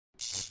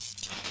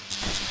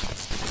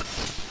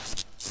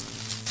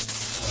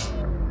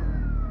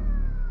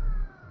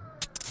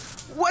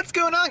What's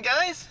going on,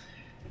 guys?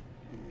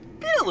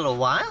 Been a little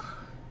while.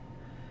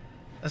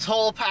 This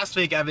whole past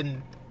week I've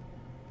been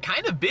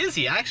kind of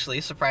busy,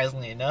 actually,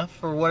 surprisingly enough,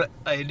 for what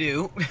I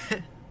do.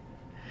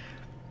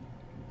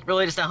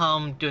 Really just at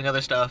home doing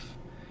other stuff,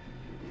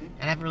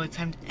 and I haven't really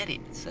time to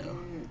edit, so.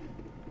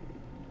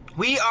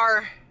 We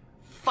are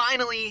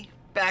finally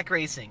back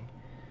racing.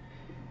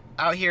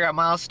 Out here at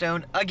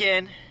Milestone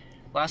again.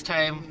 Last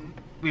time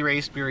we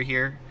raced, we were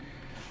here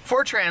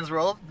for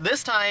Transworld.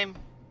 This time,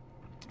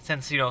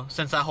 since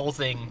that whole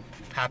thing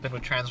happened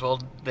with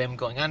Transworld, them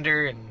going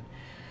under and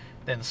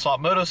then Swap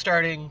Moto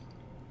starting,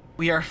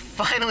 we are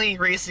finally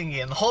racing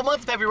again. The whole month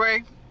of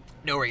February,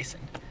 no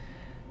racing.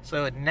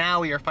 So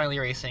now we are finally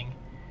racing.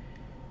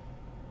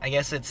 I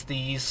guess it's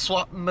the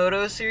Swap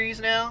Moto series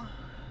now,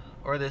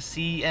 or the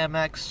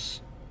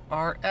CMX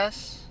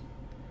RS,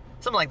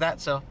 something like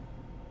that. So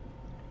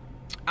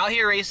out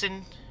here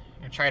racing,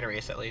 or try to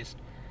race at least.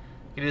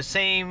 We do the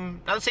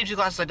same, not the same two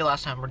classes I did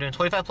last time. We're doing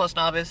 25 plus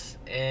novice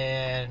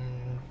and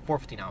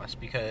 450 novice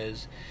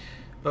because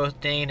both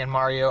Dane and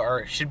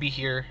Mario should be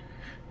here.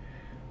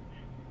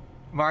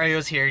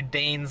 Mario's here,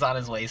 Dane's on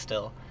his way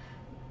still.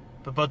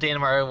 But both Dane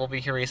and Mario will be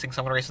here racing,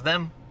 so I'm gonna race with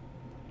them.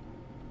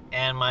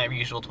 And my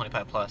usual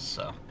 25 plus,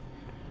 so.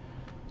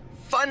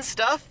 Fun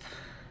stuff.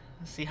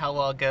 Let's see how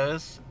well it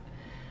goes.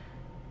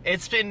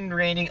 It's been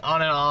raining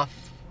on and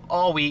off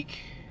all week.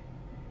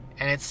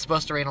 And it's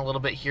supposed to rain a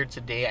little bit here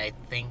today, I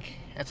think.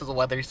 That's what the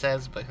weather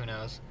says, but who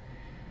knows.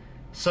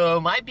 So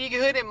it might be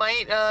good, it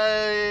might,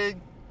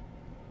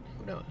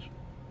 who knows.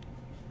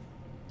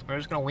 We're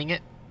just gonna wing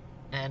it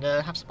and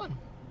have some fun.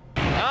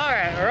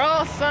 Alright, we're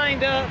all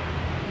signed up.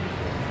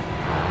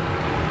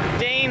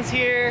 Dane's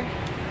here.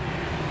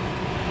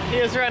 He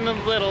was running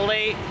a little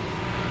late.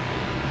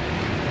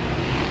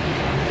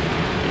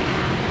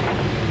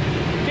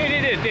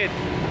 Dude.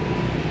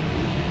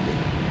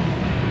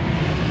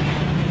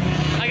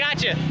 I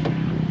got you.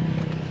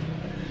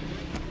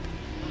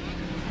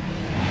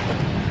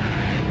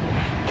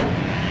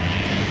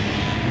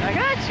 I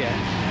got you.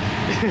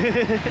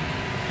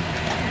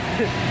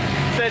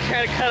 Instead of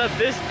trying to cut up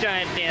this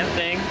giant damn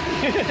thing. I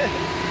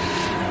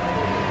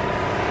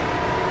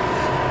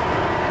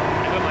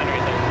put mine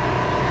right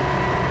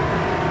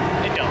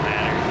there. It don't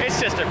matter. It's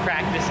just a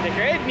practice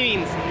sticker. It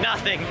means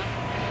nothing.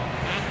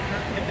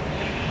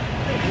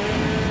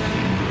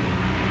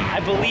 I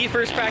believe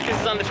first practice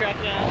is on the track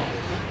now.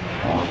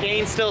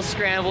 Dane's still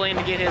scrambling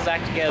to get his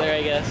act together,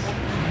 I guess.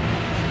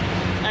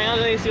 I don't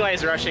really see why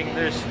he's rushing.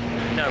 There's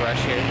no rush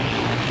here.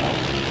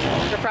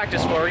 For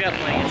practice 4, we got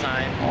plenty of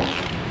time.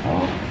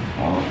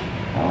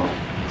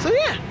 So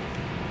yeah,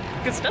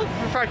 good stuff.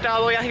 We're parked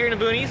all the way out here in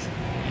the boonies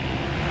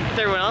with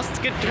everyone else. It's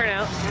a good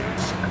turnout.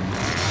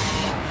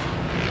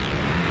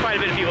 Quite a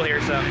bit of people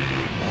here, so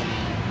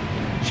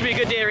should be a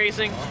good day of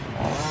racing.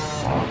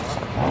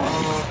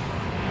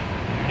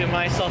 Get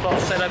myself all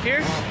set up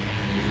here.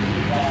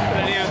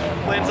 Put a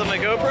new lens on my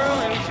GoPro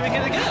and should be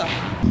good to go.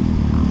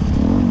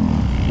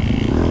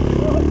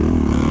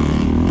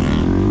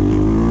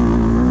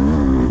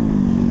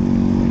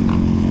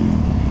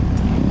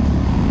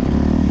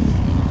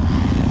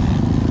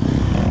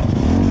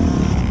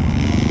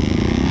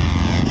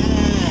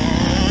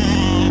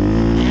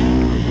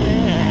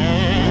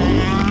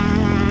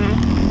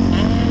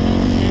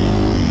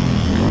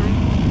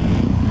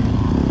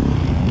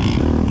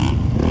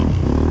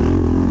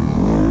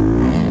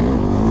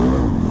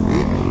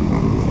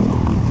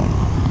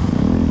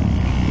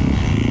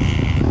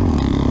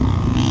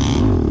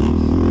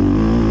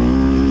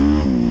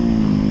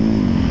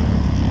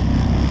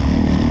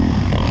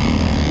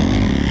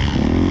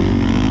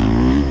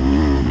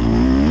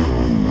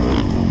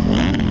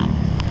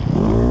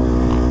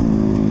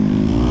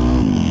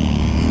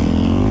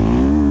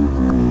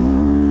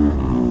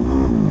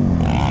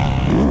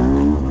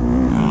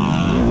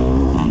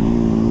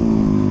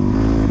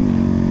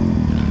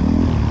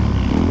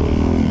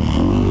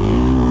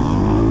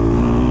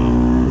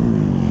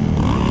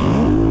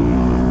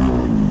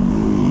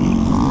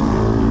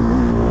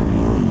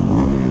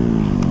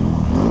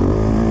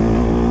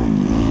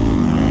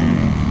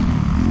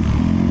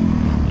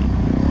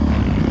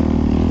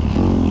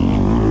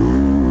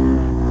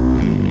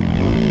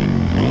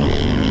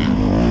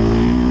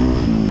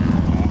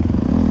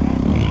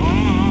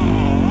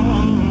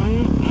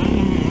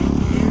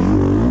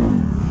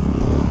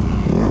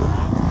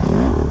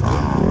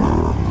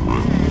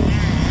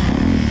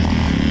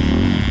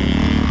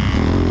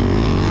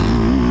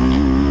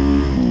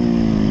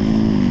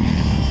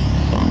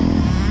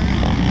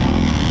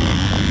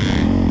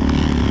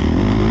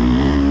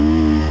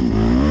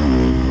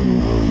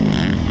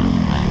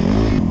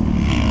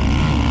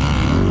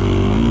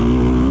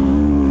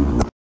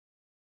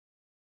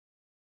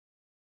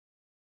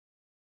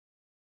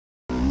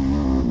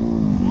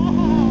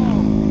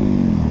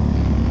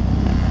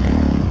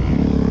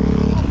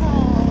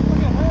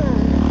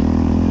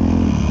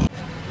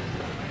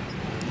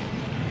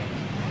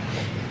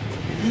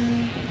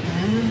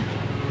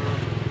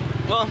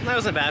 Well, that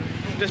wasn't bad.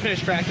 Just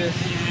finished practice.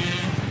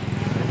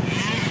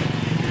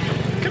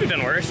 Could have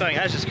done worse. I mean,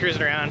 I was just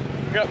cruising around.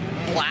 Got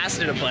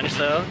blasted a bunch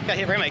though. Got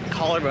hit right in my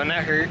collarbone.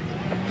 That hurt.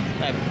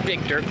 That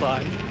big dirt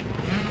clog.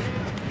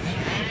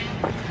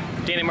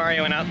 Dan and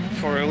Mario went out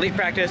for elite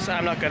practice.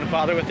 I'm not going to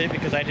bother with it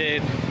because I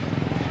did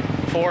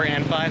 4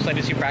 and 5, so I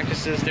did 2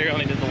 practices. They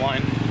only did the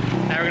 1.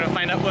 Now we're going to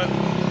find out what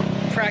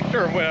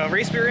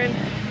race we're in,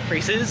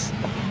 races,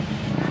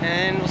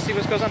 and we'll see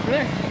what goes on from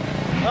there.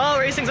 Well,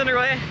 racing's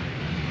underway.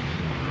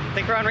 I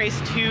think we're on race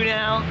 2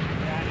 now.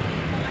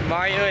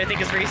 Mario, I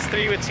think, is race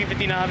 3 with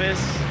 250 novice.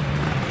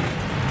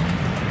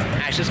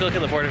 Actually, let's go look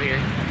at the board over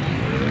here.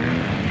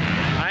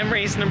 I'm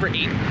race number 8.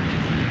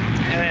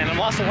 And then I'm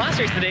lost the last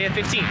race today at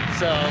 15,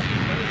 so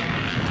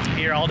I'm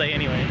here all day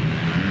anyway.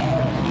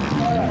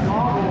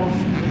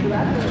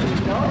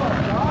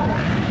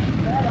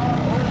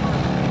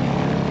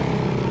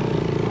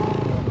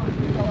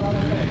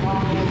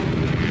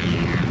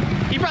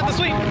 He brought the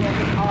sweet.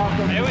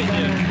 I always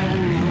do.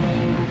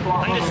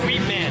 I'm the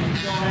sweet man.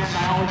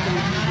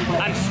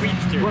 I'm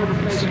sweetster.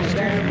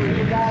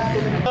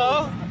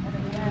 Oh.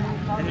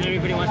 And then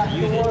everybody wants to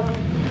use it.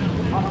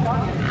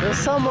 There's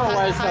some more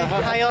ways to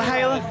Hi.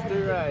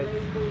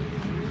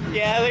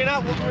 Yeah, they're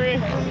not.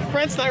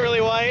 Frent's not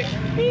really white.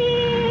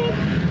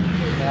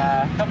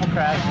 Yeah, a couple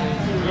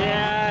crashes.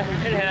 Yeah,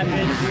 it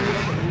happens.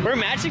 We're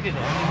matching today.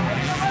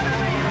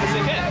 It's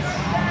a hit.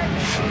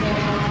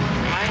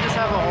 I just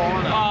have a hole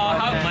in it. Oh,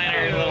 how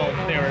minor little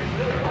they were.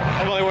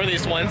 I've only worn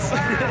these once. A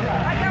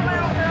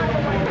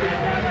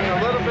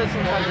little bit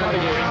since I've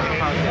been doing the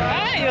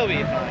podcast. You'll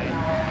be fine.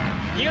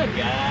 You got it.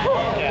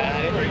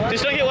 Yeah.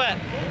 Just don't get wet.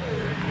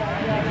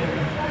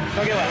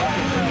 Don't get wet.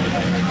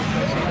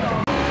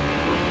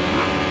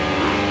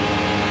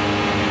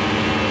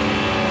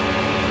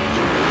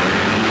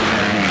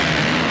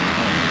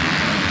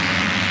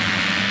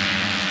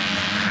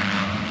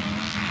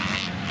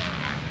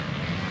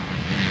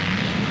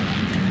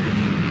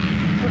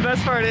 The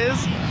best part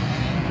is,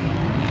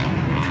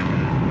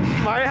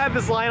 Mario had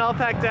this line all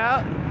packed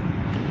out,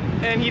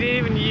 and he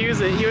didn't even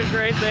use it. He was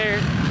right there.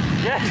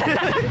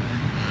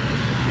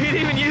 He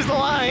didn't even use the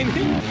line.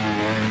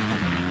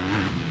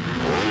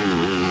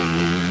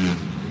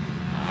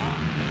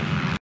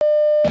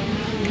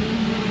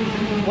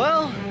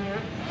 Well,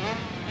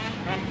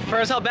 as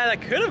far as how bad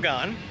that could have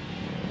gone,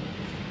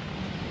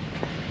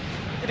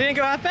 it didn't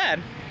go that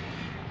bad.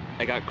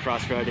 I got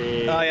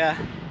cross-roaded. Oh yeah.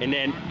 And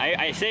then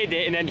I saved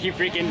it, and then he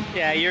freaking...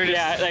 Yeah, you were just...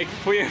 Yeah, like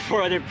 3 or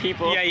 4 other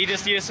people. Yeah, you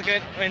just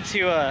went into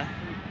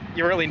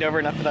you weren't leaned over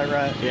enough for that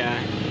rut. Yeah.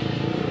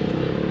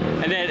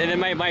 And then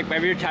my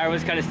rear tire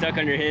was kind of stuck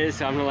under his,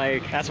 so I'm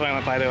like... That's why I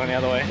went by the one the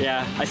other way.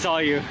 Yeah, I saw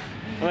you.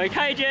 I'm like,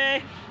 hi,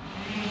 Jay.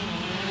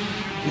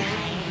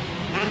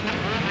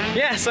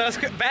 Yeah, so as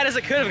bad as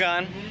it could have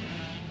gone,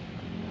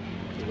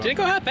 didn't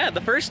go that bad.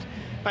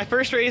 My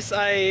first race,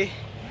 I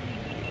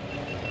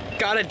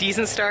got a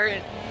decent start,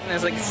 and I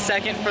was like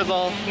second for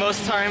the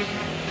most time.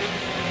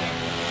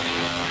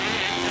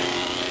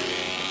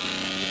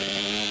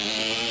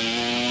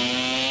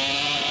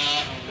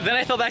 Then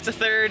I fell back to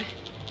third,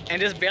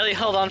 and just barely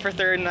held on for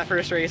third in that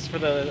first race for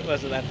the, what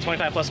was it, that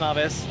 25 plus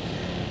novice.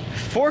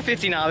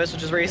 450 novice,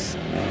 which is race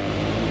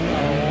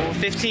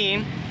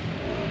 15.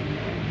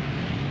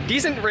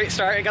 Decent race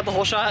start. I got the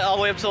whole shot all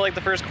the way up to like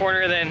the first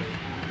corner. Then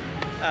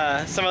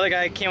some other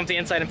guy came up the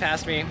inside and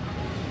passed me.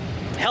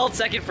 Held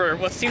second for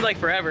what seemed like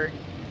forever.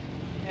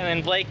 And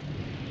then Blake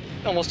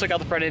almost took out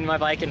the front end of my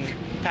bike and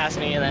passed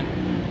me. And then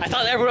I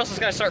thought everyone else was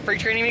going to start freight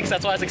training me because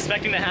that's what I was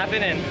expecting to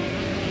happen. And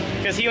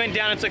because he went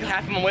down and took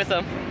half of them with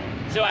him.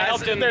 So I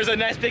helped him. There's a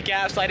nice big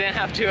gap, so I didn't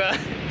have to.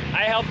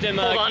 I helped him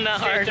hold on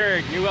that hard.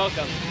 third. You're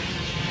welcome.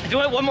 If it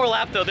went one more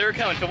lap though, they were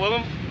coming. If it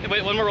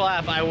went one more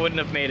lap, I wouldn't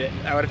have made it.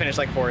 I would have finished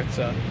like 4th.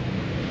 So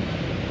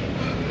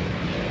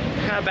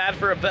kind of bad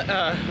for a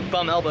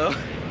bum elbow.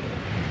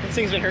 This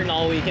thing's been hurting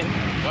all weekend.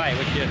 Why?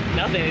 What'd you do?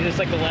 Nothing. It's just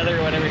like the leather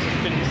or whatever. It's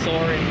just been sore.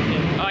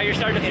 And Oh, you're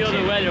starting to feel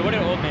the weather. What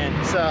an old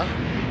man. So,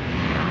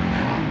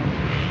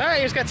 all right,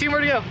 you just got 2 more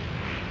to go.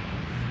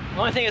 The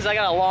only thing is I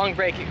got a long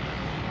break.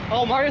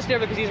 Oh, Mario's there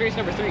because he's race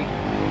number 3. You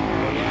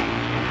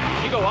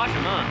go watch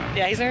him, huh?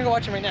 Yeah, he's gonna go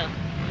watch him right now.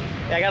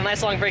 Yeah, I got a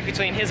nice long break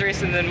between his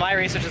race and then my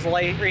race, which is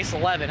race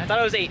 11. I thought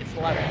it was 8, it's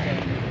 11. So.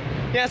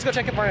 Yeah, let's go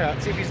check Mario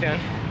out, see if he's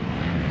doing.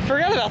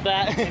 Forgot about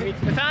that. We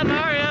found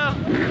Mario.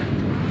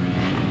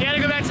 He had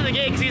to go back to the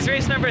gate because he's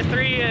race number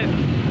 3,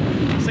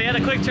 and so he had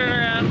a quick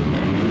turnaround.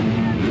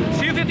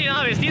 250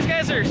 novice. These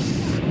guys are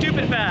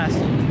stupid fast.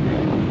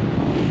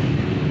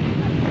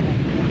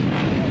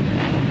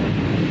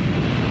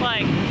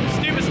 Like,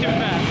 stupid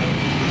fast.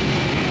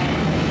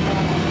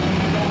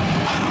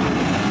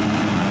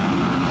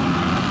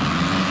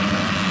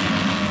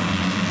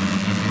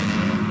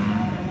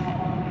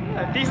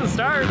 A decent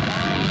start.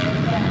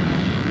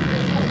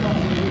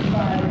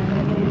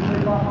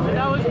 So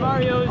that was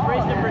Mario's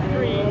race number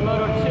 3,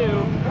 Moto 2,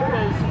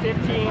 because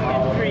 15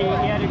 and 3, he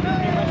had to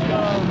pretty much go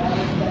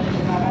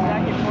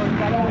back and forth,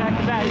 back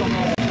to back.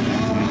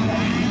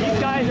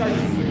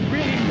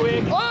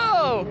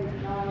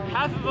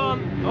 half of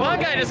them. One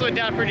guy just went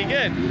down pretty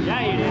good. Yeah,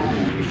 you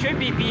did. You should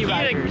be B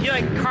riders. He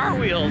like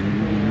cartwheeled.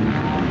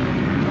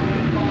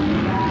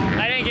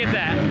 I didn't get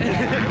that.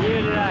 Neither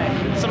did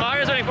I. So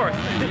Mario's running fourth.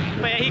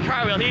 But yeah, he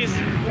cartwheeled.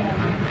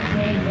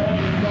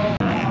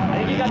 I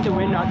think he got the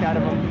wind knocked out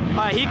of him.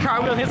 He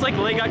cartwheeled. His like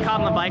leg got caught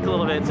on the bike a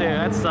little bit too.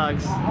 That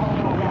sucks.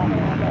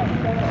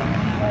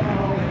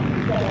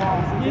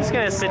 He's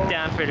gonna sit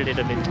down for a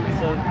little bit.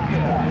 So.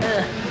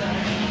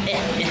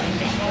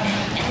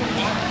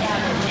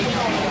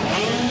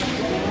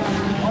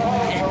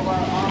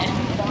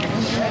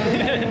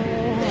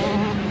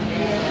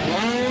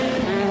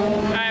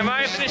 Alright,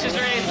 Mario finished his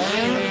race.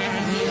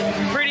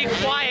 Pretty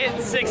quiet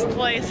 6th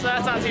place, so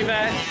that's not too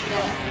bad. I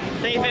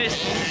think he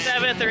finished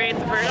 7th or 8th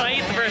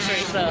the first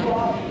race, so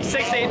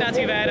 6th, 8th, not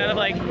too bad out of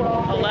like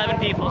 11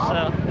 people,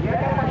 so.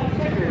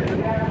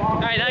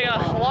 Alright, now I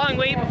got a long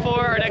wait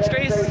before our next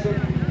race.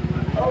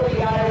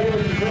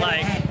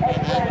 Like,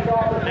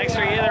 next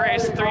race, either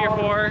race 3 or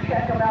 4.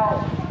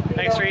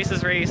 Next race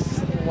is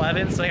race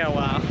 11, so I got a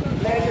while.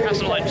 Have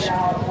some lunch.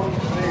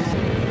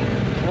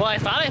 Well, I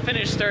thought I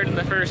finished 3rd in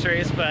the first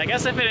race, but I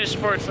guess I finished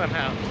 4th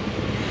somehow.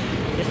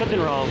 There's something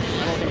wrong.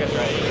 I don't think that's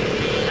right.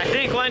 I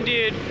think one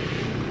dude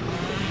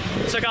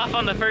took off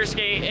on the first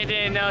gate and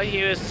didn't know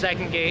he was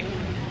second gate.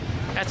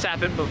 That's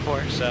happened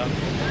before, so.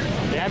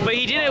 Yeah, But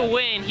he didn't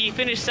win. He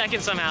finished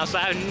 2nd somehow, so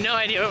I have no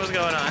idea what was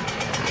going on.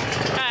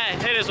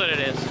 It is what it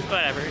is.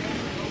 Whatever.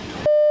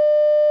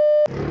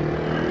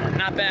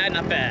 Not bad,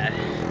 not bad.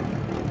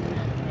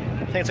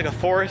 I think it's like a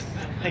 4th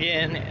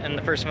again in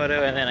the first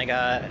moto, and then I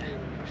got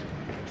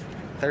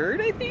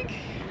 3rd, I think?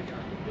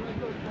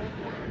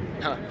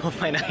 Oh, we'll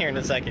find out here in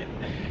a second.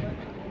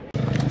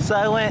 So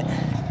I went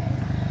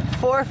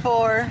 4-4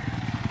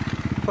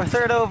 for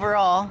 3rd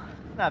overall.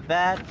 Not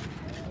bad.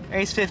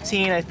 Race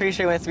 15, I'm pretty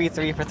sure I went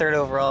 3-3 for 3rd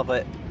overall,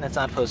 but that's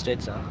not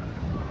posted, so.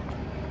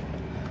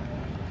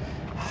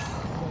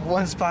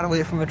 One spot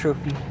away from a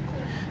trophy.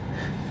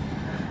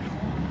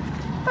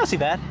 Not too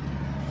bad.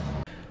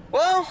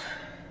 Well,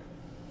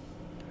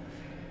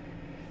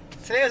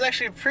 today was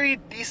actually a pretty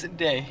decent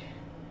day.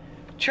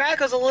 Track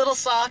was a little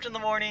soft in the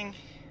morning.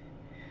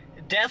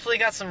 It definitely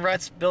got some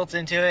ruts built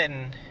into it,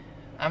 and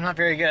I'm not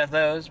very good at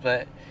those,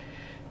 but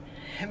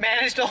I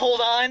managed to hold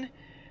on.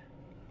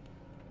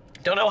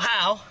 Don't know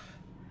how.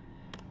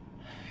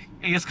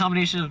 I guess a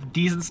combination of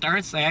decent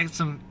starts. I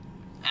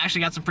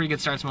actually got some pretty good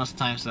starts most of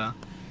the time, so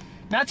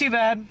not too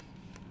bad.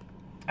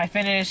 I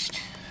finished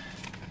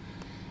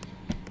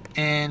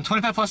in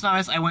 25 plus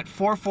novice. I went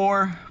 4-4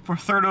 for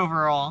 3rd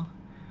overall,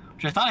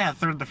 which I thought I had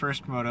 3rd in the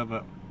first moto,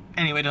 but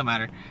anyway, it doesn't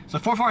matter. So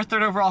 4-4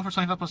 3rd overall for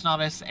 25 plus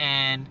novice,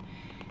 and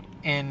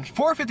in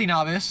 450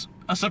 novice,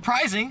 a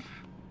surprising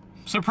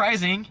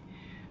 3-3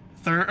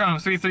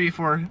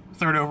 for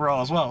 3rd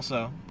overall as well.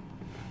 So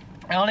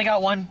I only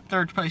got one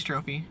 3rd place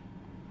trophy.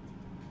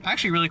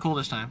 Actually, really cool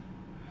this time.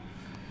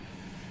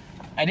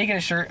 I did get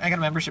a shirt. I got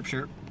a membership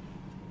shirt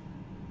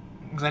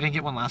because I didn't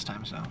get one last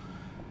time, so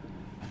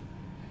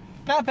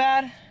not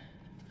bad.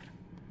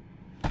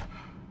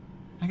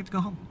 I get to go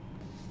home.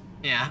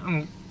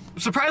 Yeah,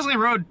 surprisingly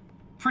rode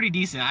pretty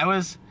decent. I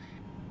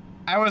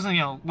wasn't, you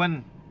know,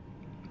 when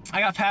I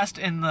got passed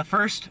in the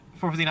first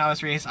 450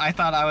 novice race, I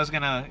thought I was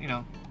gonna, you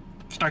know,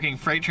 start getting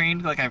freight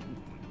trained like I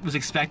was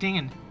expecting,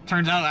 and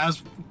turns out I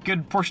was a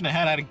good portion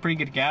ahead. I had a pretty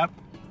good gap.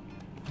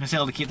 I was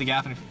able to keep the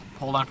gap and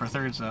hold on for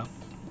 3rd, so.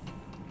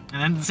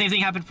 And then the same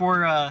thing happened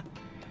for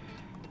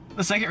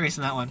the 2nd race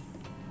in that one.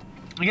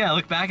 Again, I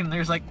look back and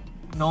there's like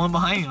no one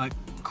behind me. Like,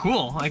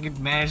 cool, I could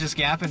manage this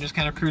gap and just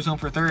kind of cruise home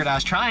for 3rd. I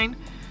was trying.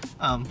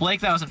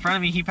 Blake that was in front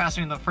of me, he passed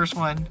me in the first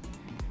one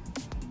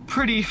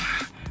pretty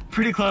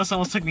close,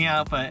 almost took me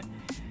out, but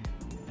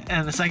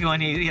and the second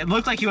one, it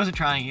looked like he wasn't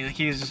trying.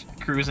 He was just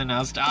cruising. I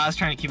was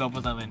trying to keep up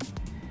with him, and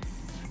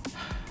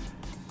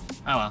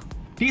oh well.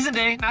 Decent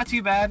day, not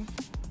too bad.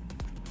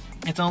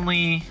 It's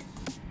only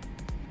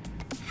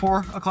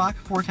 4 o'clock,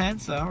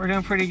 4:10, so we're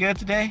doing pretty good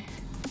today.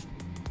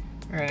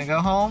 We're gonna go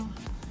home,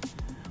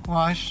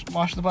 wash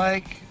the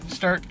bike,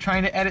 start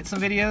trying to edit some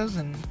videos,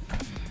 and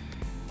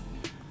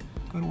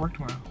go to work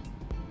tomorrow.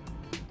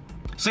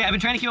 So yeah, I've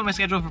been trying to keep up my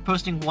schedule for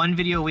posting 1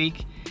 video a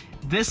week.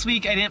 This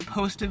week I didn't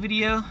post a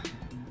video.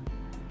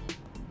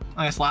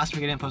 I guess last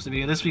week I didn't post a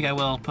video. This week I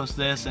will post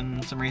this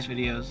and some race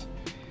videos.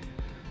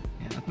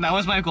 Yeah, that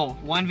was my goal,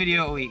 1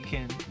 video a week,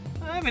 and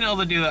I've been able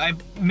to do it.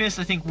 I've missed,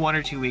 I think, 1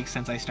 or 2 weeks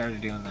since I started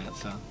doing that,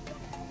 so.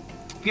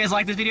 If you guys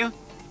like this video,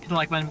 hit the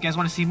like button. If you guys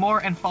want to see more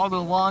and follow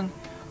along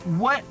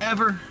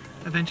whatever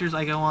adventures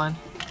I go on,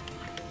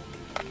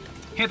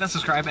 hit that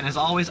subscribe, and as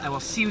always, I will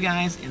see you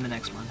guys in the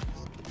next one.